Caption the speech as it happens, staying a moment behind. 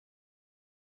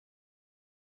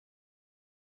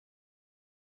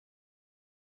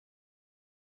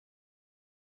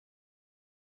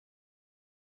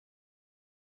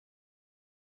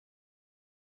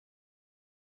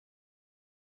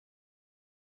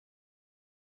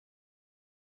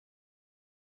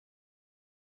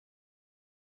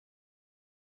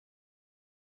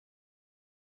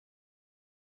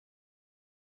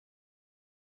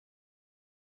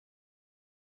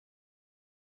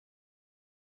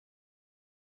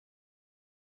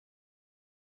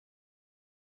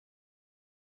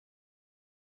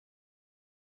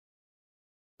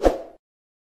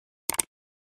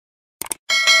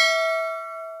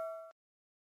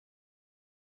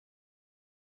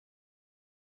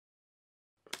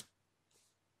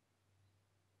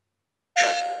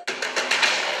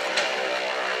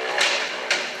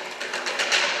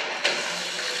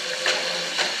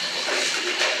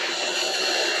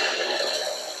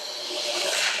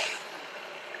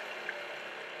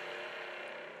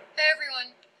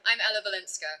I'm Ella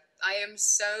Valinska. I am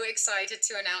so excited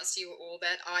to announce to you all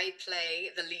that I play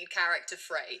the lead character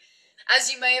Frey. As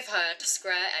you may have heard,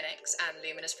 Square Enix and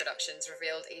Luminous Productions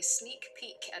revealed a sneak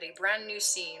peek at a brand new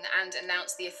scene and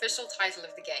announced the official title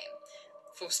of the game,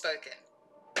 Forspoken.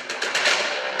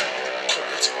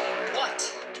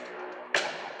 What?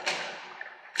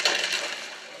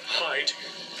 Hide.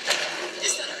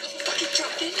 Is that a fucking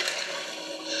dragon?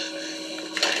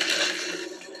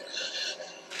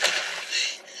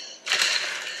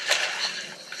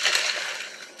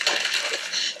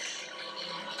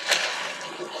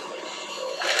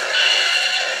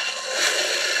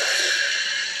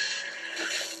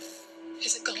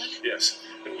 Is it gone? Yes,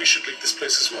 and we should leave this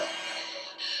place as well.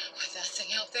 With that thing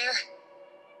out there?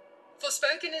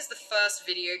 Forspoken is the first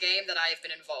video game that I have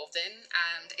been involved in,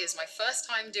 and is my first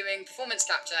time doing performance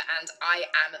capture, and I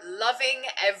am loving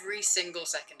every single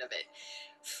second of it.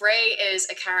 Frey is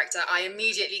a character I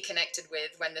immediately connected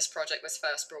with when this project was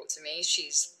first brought to me.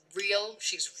 She's real,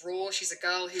 she's raw, she's a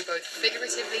girl who both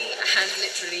figuratively and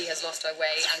literally has lost her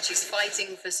way, and she's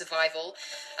fighting for survival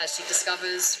as she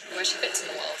discovers where she fits in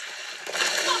the world.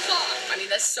 I mean,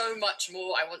 there's so much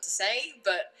more I want to say,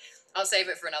 but I'll save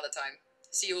it for another time.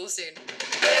 See you all soon.